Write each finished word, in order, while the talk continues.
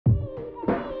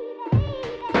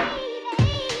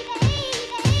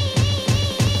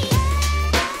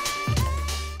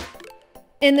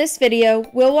In this video,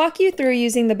 we'll walk you through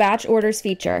using the batch orders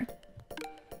feature.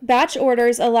 Batch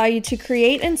orders allow you to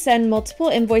create and send multiple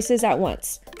invoices at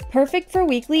once, perfect for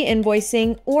weekly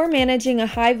invoicing or managing a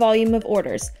high volume of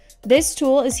orders. This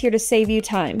tool is here to save you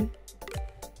time.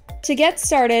 To get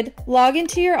started, log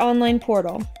into your online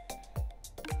portal.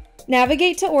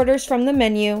 Navigate to Orders from the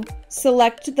menu,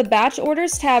 select the Batch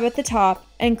Orders tab at the top,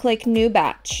 and click New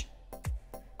Batch.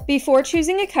 Before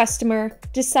choosing a customer,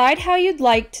 decide how you'd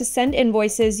like to send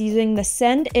invoices using the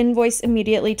Send Invoice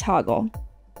Immediately toggle.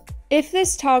 If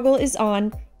this toggle is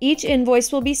on, each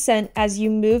invoice will be sent as you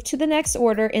move to the next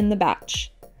order in the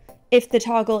batch. If the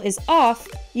toggle is off,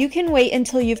 you can wait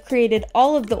until you've created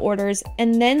all of the orders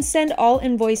and then send all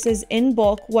invoices in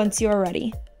bulk once you are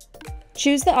ready.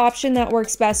 Choose the option that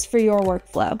works best for your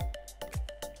workflow.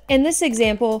 In this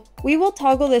example, we will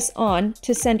toggle this on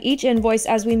to send each invoice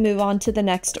as we move on to the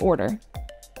next order.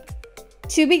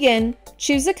 To begin,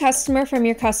 choose a customer from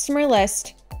your customer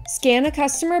list, scan a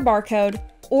customer barcode,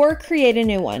 or create a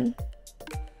new one.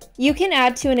 You can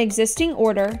add to an existing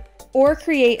order or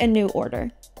create a new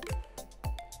order.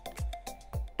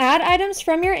 Add items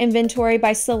from your inventory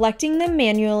by selecting them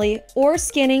manually or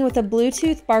scanning with a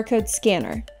Bluetooth barcode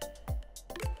scanner.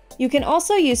 You can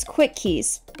also use quick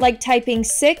keys, like typing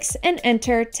 6 and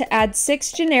enter to add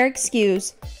 6 generic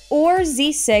SKUs, or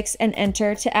Z6 and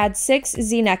enter to add 6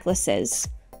 Z necklaces.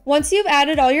 Once you've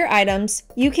added all your items,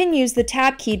 you can use the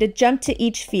tab key to jump to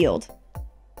each field.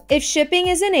 If shipping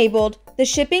is enabled, the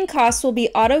shipping costs will be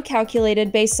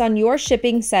auto-calculated based on your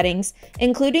shipping settings,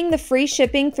 including the free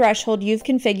shipping threshold you've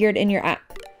configured in your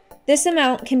app. This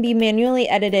amount can be manually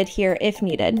edited here if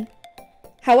needed.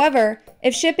 However,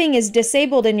 if shipping is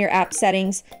disabled in your app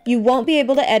settings, you won't be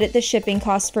able to edit the shipping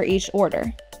costs for each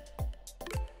order.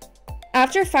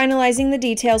 After finalizing the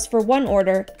details for one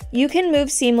order, you can move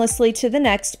seamlessly to the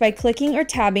next by clicking or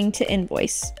tabbing to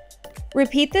invoice.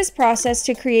 Repeat this process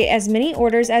to create as many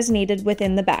orders as needed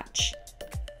within the batch.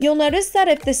 You'll notice that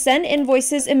if the Send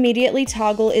Invoices Immediately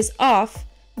toggle is off,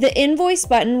 the Invoice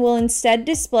button will instead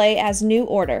display as New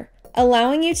Order,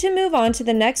 allowing you to move on to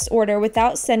the next order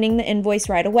without sending the invoice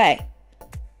right away.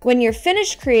 When you're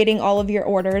finished creating all of your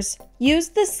orders, use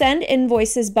the Send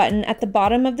Invoices button at the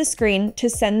bottom of the screen to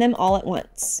send them all at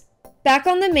once. Back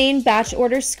on the main batch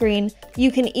orders screen,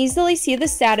 you can easily see the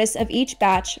status of each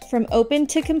batch from open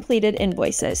to completed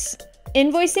invoices.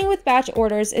 Invoicing with batch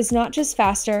orders is not just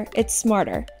faster, it's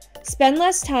smarter. Spend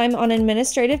less time on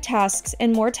administrative tasks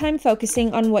and more time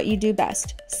focusing on what you do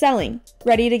best, selling.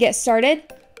 Ready to get started?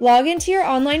 Log into your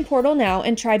online portal now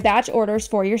and try batch orders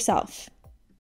for yourself.